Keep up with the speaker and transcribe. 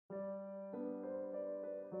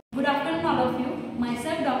all of you.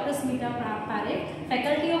 Myself Dr. Smita Parekh,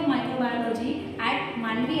 Faculty of Microbiology at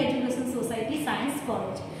Manvi Education Society Science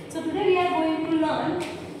College. So today we are going to learn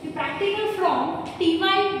the practical from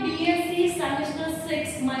TY B.Sc Semester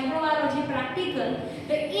 6 Microbiology Practical.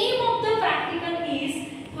 The aim of the practical is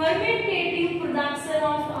fermentative production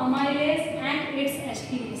of amylase and its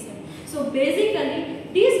estimation. So basically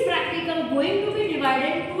this practical going to be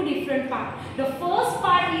divided into different parts. The first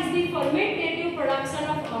part is the fermentative production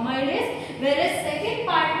of amylase, whereas second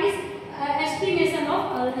part is estimation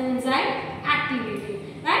of enzyme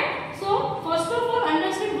activity. Right? So first of all,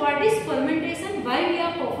 understand what is fermentation, why we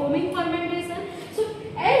are performing fermentation. So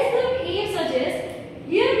as the aim suggests,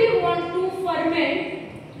 here we want to ferment.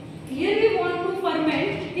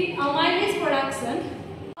 The amylase production.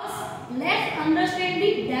 Let's understand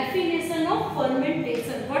the definition of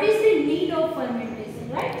fermentation. What is the need of fermentation,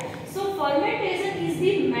 right? So fermentation is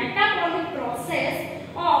the metabolic process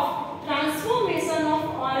of transformation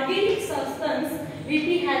of organic substance with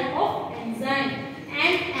the help of enzyme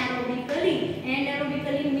and anaerobically.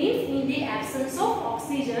 Anaerobically means in the absence of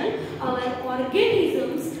oxygen, our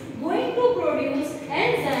organisms going to produce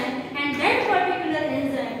enzyme, and that particular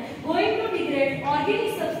enzyme going to degrade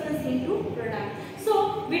organic substance into product.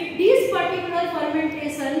 So with this particular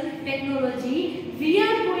fermentation technology, we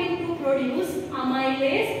are going to produce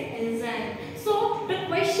amylase enzyme. So the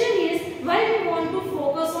question is, why we want to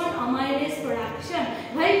focus on amylase production?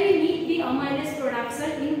 Why we need the amylase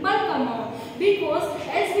production in bulk amount? Because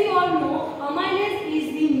as we all know, amylase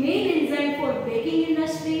is the main enzyme for baking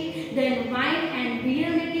industry, then wine and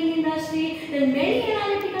beer making industry, then many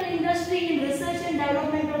analytical industry in research and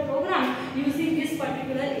developmental program using this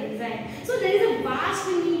particular enzyme. So there is a vast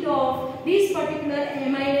need of this particular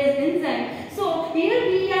amylase enzyme. So here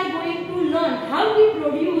we are going to learn how we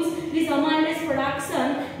produce this amylase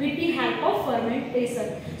production with the help of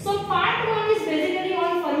fermentation. So part 1 is basically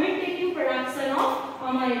on fermentative production of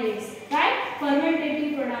amylase, right?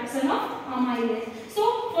 Fermentative production of amylase.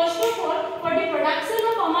 So first of all, for the production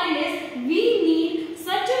of amylase, we need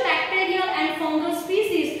such a bacterial and fungal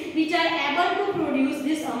species which are able to produce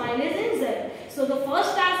this amylase enzyme. So the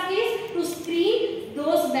first task is to screen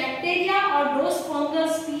those bacteria or those fungal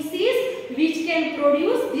species which can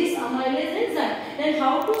produce this amylase enzyme. Then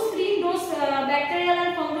how to screen those bacterial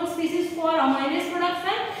and fungal species for amylase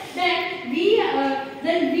production? Then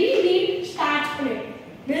we need starch plate.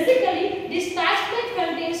 Basically, this starch plate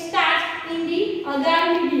contains starch in the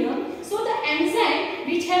agar medium. So the enzyme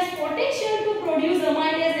which has potential to produce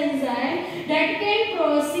amylase enzyme that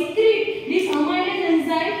can secrete this amylase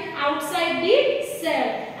enzyme outside the cell,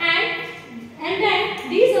 and then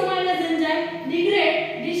this amylase enzyme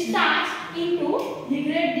degrade this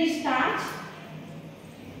starch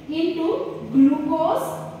into glucose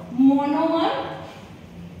monomer.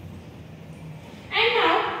 And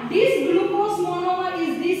now this glucose monomer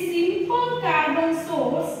is the simple carbon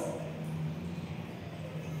source,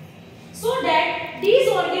 so that this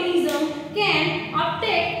organism can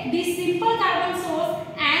uptake this simple carbon source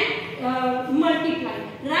and multiply,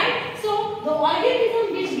 right? So the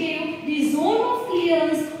organism which gave the zone of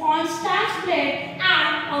clearance on starch plate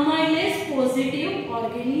are amylase positive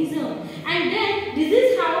organism. And then this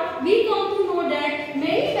is how we come to know that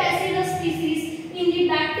many bacillus species in the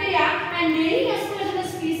bacteria and many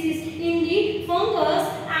aspergillus species in the fungus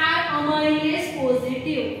are amylase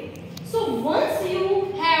positive. So once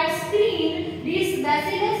you have screened these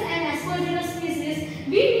bacillus and aspergillus species,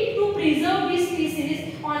 we need to preserve these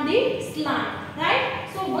species on the slant, right?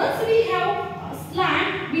 So once we have a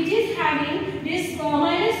slant which is having this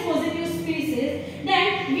amylase positive species,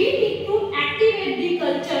 then we need to activate the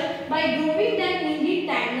culture by growing them in the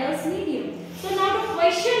Tandler's medium. So now the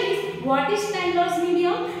question is, what is Tandler's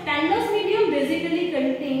medium? Tandler's medium basically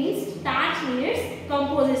contains starch in its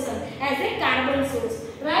composition as a carbon source,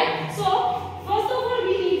 right? So first of all,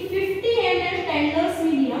 we need 50 ml Tandler's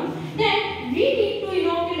medium. Then we need to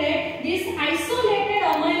inoculate this isolated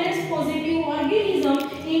amylase positive organism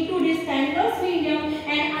into this Tandler's medium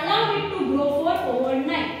and allow it to grow for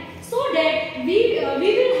overnight, so that we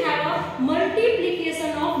will have a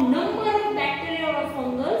multiplication of number of bacterial or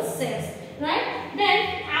fungal cells, right?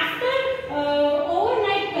 Then after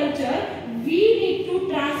overnight culture, we need to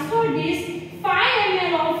transfer this 5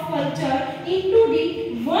 ml of culture into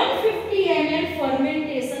the 150 ml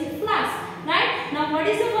fermentation flask, right? Now what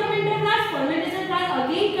is the fermentation flask? Fermentation flask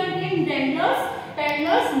again contains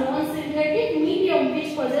Tandler's non-synthetic medium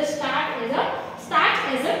which possesses starch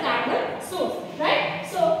as a carbon source, right?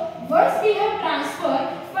 So once we have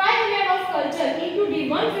transferred 5 ml of culture into the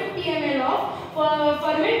 150 ml of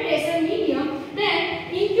fermentation medium,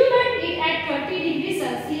 then incubate it at 30 degrees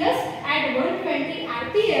Celsius at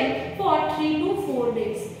RTM for 3 to 4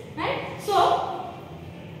 days, right? So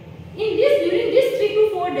during this 3 to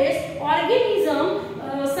 4 days, organism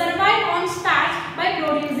survive on starch by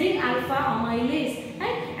producing alpha amylase,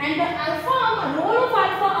 right? And the role of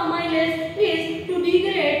alpha amylase is to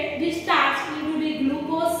degrade the starch into the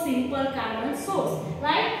glucose simple carbon source,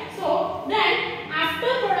 right? So then after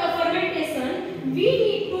fermentation, we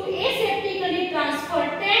need to aseptically transfer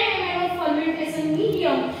 10 ml of fermentation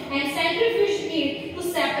medium and centrifuge it to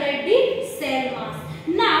separate the cell mass.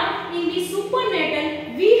 Now in the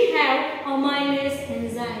supernatant we have amylase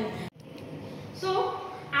enzyme. So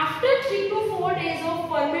after 3 to 4 days of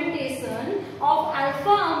fermentation of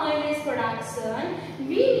alpha amylase production,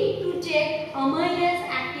 we need to check amylase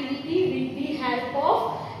activity with the help of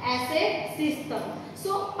assay system.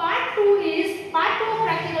 So part 2 of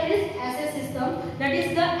practical is assay system, that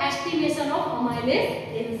is the estimation of amylase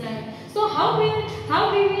enzyme. So how we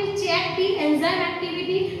will check the enzyme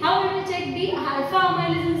activity, how we will check the alpha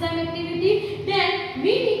amylase enzyme activity? Then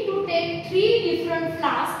we need to take 3 different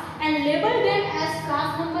flasks and label them as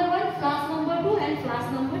flask number 1, flask number 2 and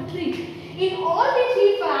flask number 3. In all the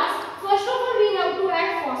 3 flasks, first of all we have to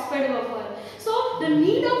add phosphate buffer. So the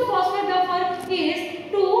need of phosphate buffer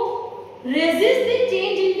is to resist the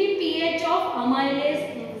change in the pH of amylase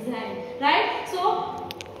enzyme, right? So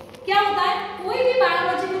क्या होता है, कोई भी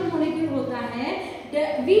biological molecule होता है,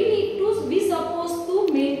 we supposed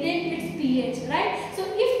to maintain its pH, right? So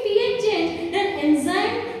if pH change, then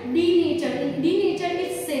enzyme denature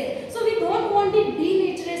itself. So we don't want the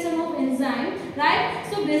denaturation of enzyme, right?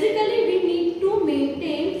 So basically we need to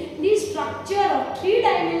maintain the structure of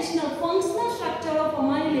 3-dimensional functional structure of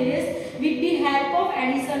amylase with the help of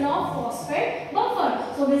addition of phosphate buffer.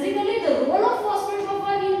 So basically the role of phosphate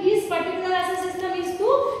buffer in this particular assay system is to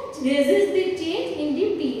resist the change in the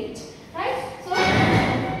pH, right? So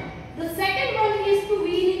the second one is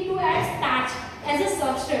we need to add starch as a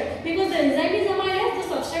substrate, because the enzyme is amylase,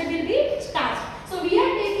 the substrate will be starch. So we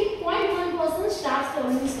are taking 0.1% starch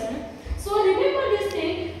solution. So remember this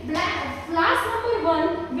thing, flask number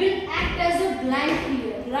 1 will act as a blank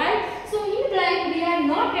here, right? So in blank we are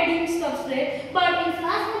not adding substrate, but in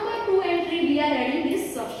flask number 2 and 3 we are adding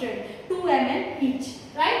this substrate, 2 ml each,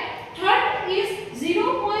 right? Third is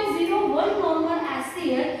 0.01 normal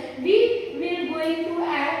HCl. We will going to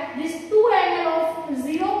add this 2 ml of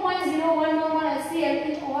 0.01 normal HCl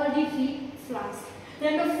in all the 3 flasks.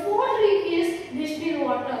 Then the fourth is distilled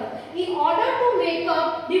water. In order to make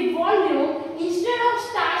up the volume, instead of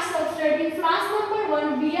starch substrate in flask number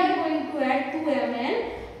 1, we are going to add 2 ml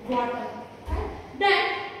water. Right? Then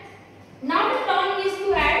now the turn is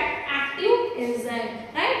to add active enzyme,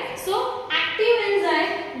 right? So active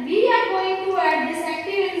enzyme, we are going to add this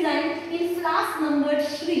active enzyme in flask number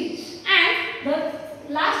 3, and the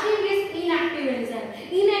last thing is inactive enzyme.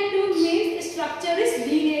 Inactive means structure is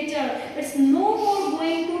denatured. It's no more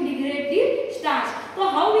going to degrade the starch. So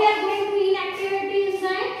how we are going to inactivate the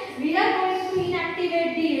enzyme? We are going to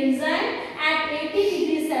inactivate the enzyme at 80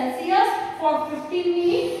 degrees Celsius for 15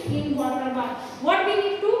 minutes in water bath. What we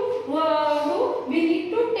need to do? We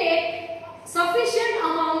need to take sufficient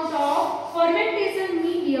amount of fermentation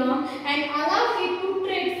medium and allow it to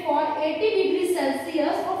treat for 80 degrees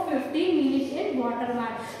Celsius for 15 minutes in water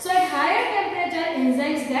bath. So at higher temperature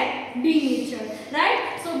enzymes get denatured,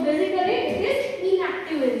 right? So basically it is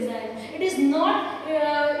inactive enzyme. It is not,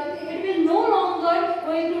 it will no longer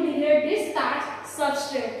going to degrade this starch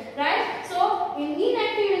substrate, right? So in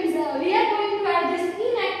inactive enzyme, we are going to add this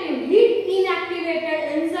heat inactivated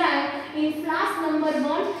enzyme in flask number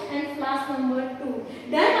 1 and flask number 2.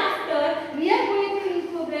 Then after we are going to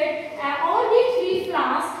incubate all the 3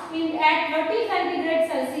 flasks at 35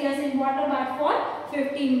 degrees Celsius in water bath for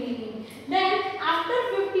 15 minutes. Then after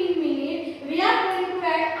 15 minutes, we are going to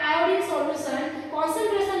add iodine solution.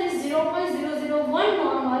 Concentration is 0.001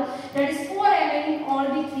 normal, that is 4 ml in all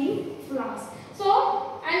the 3 flasks.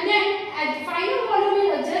 So and then at final volume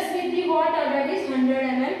will adjust with the water, that is 100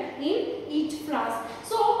 ml in each flask.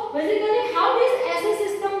 So basically how this assay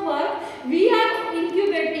system works, we are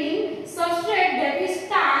incubating substrate, that is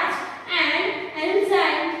starch and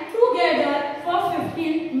enzyme together for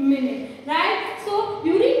 15 minutes, right? So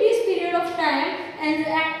during this period of time, an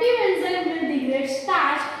active enzyme will degrade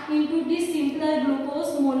starch into the simpler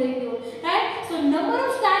glucose molecule, right? So number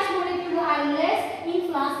of starch molecules are less in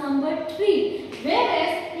flask number 3,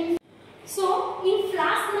 whereas in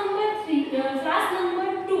flask number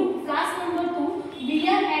 2 we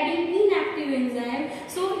are adding inactive enzyme.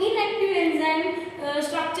 So inactive enzyme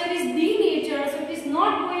structure is denatured, so it is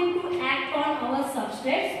not going to act on our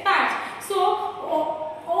substrate starch. So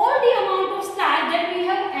all the amount of starch that we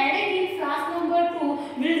have added in flask number 2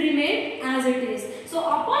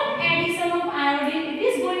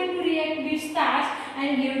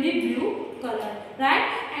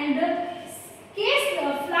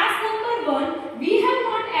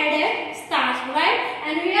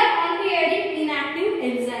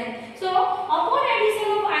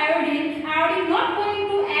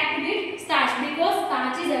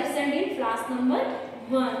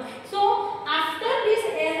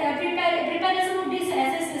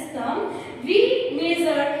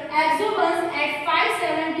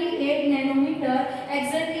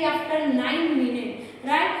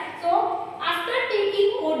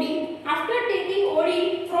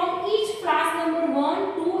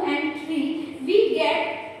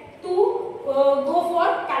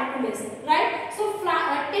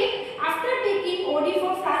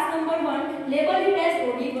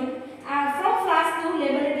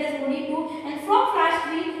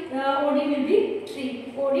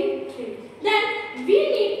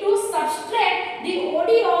 subtract the OD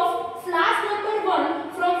of flask number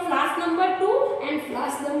 1 from flask number 2 and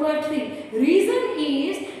flask number 3. Reason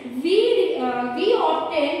is we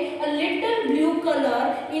obtain a little blue color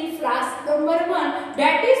in flask number 1.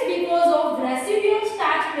 That is because of residual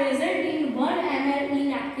starch present in 1 ml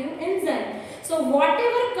inactive enzyme. So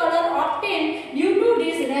whatever color obtained due to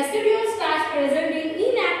this residual starch present in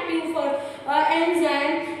inactive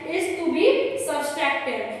enzyme is to be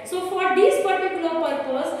subtracted. So for this particular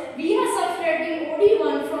purpose, we are subtracting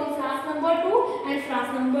OD1 from flask number 2 and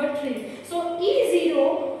flask number 3. So E0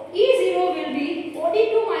 will be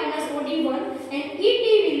OD2 minus OD1 and ET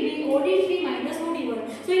will be OD3 minus OD1.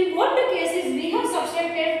 So in both the cases, we have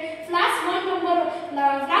subtracted flask number 1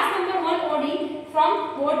 OD from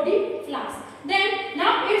both the flasks. Then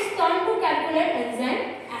now it's time to calculate enzyme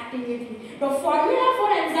activity. The formula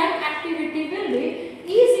for enzyme activity will be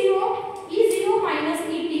E0 minus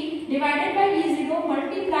ET divided by E0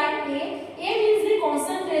 multiply A. A means the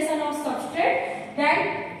concentration of substrate, then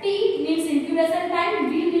T means incubation time,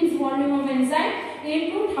 V means volume of enzyme,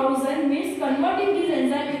 into 1000 means converting this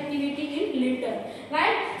enzyme activity in liter.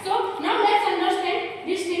 Right? So now let's understand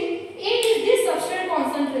this thing. A is this substrate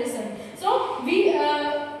concentration. So we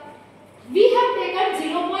have taken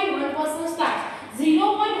 0.1% starch.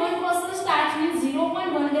 0.1% starch means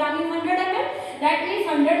 0.1 gram in 100 ml. That means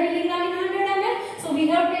 100 milligram in 100 ml. So we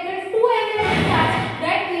have taken 2 ml of starch.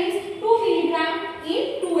 That means 2 milligram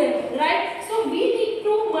in 2 ml. Right? So we need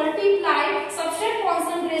to multiply substrate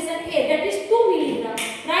concentration A. That is 2 milligram.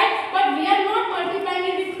 Right? But we are not multiplying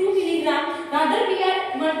it with 2 milligram. Rather we are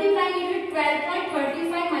multiplying it with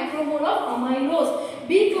 12.35 micromole of amylose.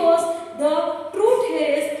 Because the truth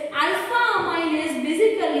is alpha amylase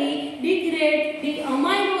basically degrade the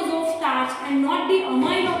amylose of starch and not the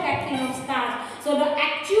amylopectin of starch. So the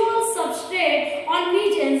actual substrate on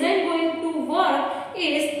which enzyme going to work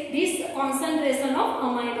is this concentration of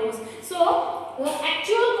amylose. So the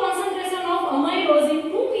actual concentration of amylose in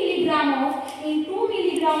 2 milligram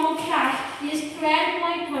of starch is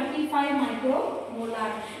 12.35 micromolar.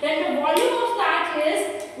 Then the volume of starch is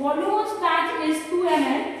 2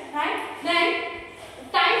 ml. Right? Then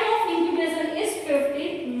time of incubation is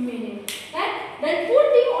 15 minutes. Right? Then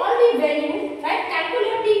put all the value, right?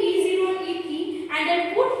 Calculate the E0 and ET and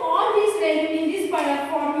then put all this value in this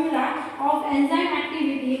formula of enzyme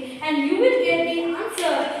activity and you will get the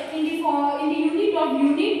answer in the unit of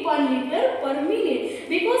unit per liter per minute.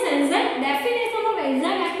 Because definition of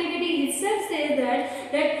enzyme activity itself says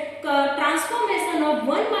that transformation of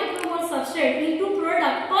 1 micromole substrate into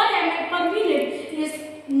product per ml per minute is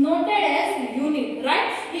noted as unit,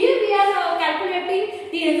 right? Here we are calculating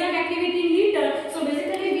the enzyme activity in liter. So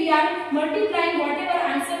basically we are multiplying whatever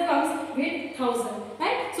answer comes with 1000,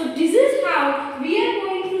 right? So this is how we are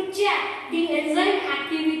going to check the enzyme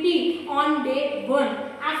activity on day 1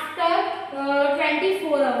 after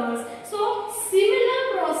 24 hours. So similar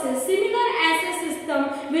process, similar assay system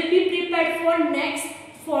will be prepared for next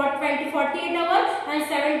 48 hours and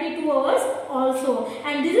 72 hours also.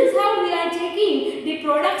 And this is how we are checking the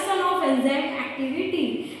production of enzyme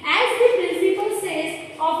activity. As the principle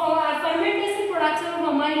says of our fermentation production of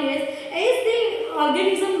amylase, as the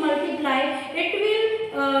organism multiply, it will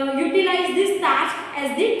utilize this starch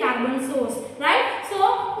as the carbon source, right?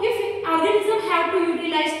 So if organism have to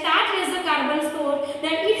utilize starch as a carbon source,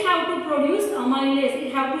 then it have to produce amylase,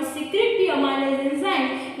 it have to secrete the amylase enzyme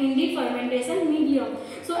in the fermentation medium.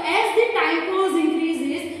 So as the time course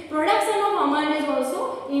increases, production of amylase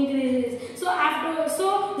also increases. So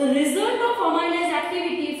the result of amylase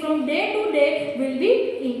activity from day to day will be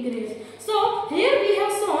increased. So here we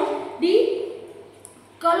have shown the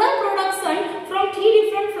color production from 3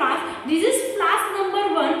 different flasks. This is flask number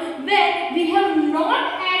 1 where we have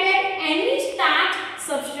not added any starch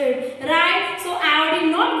substrate, right? So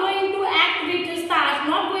iodine not going to act with starch,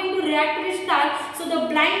 not going to react with starch. So the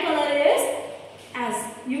blank color is as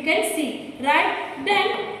you can see, right? Then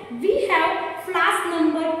we have flask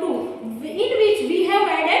number 2 in which we have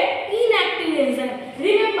added inactive enzyme.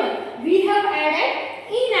 Remember, we have added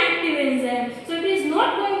inactive enzyme. So it is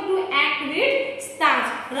not going to act with starch,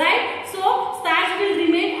 right? So starch will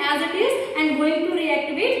remain as it is and going to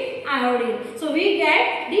react with iodine. So we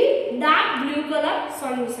get the dark blue color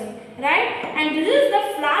solution, right? And this is the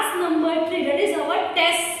flask number 3. That is our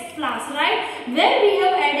test flask, right? Where we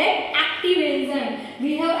have added active enzyme.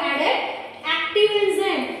 We have added active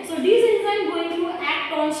enzyme. So this enzyme going to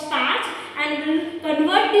act on starch and will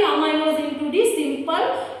convert the amylose into the simple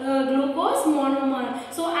glucose monomer.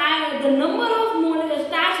 So the number of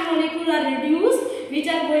starch molecules are reduced which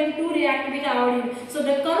are going to react with iodine. So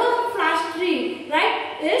the color of flask 3, right,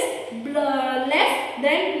 is less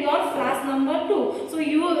than your flask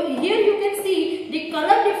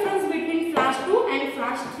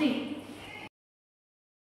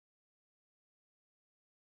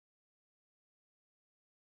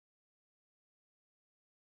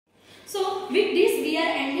with this we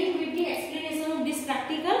are ending with the explanation of this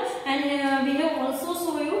practical, and we have also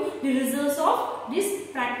shown you the results of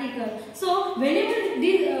this practical. So whenever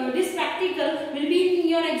this practical will be in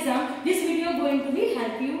your exam, this video going to be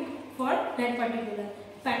help you for that particular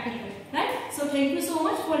practical, right? So thank you so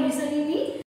much for listening me.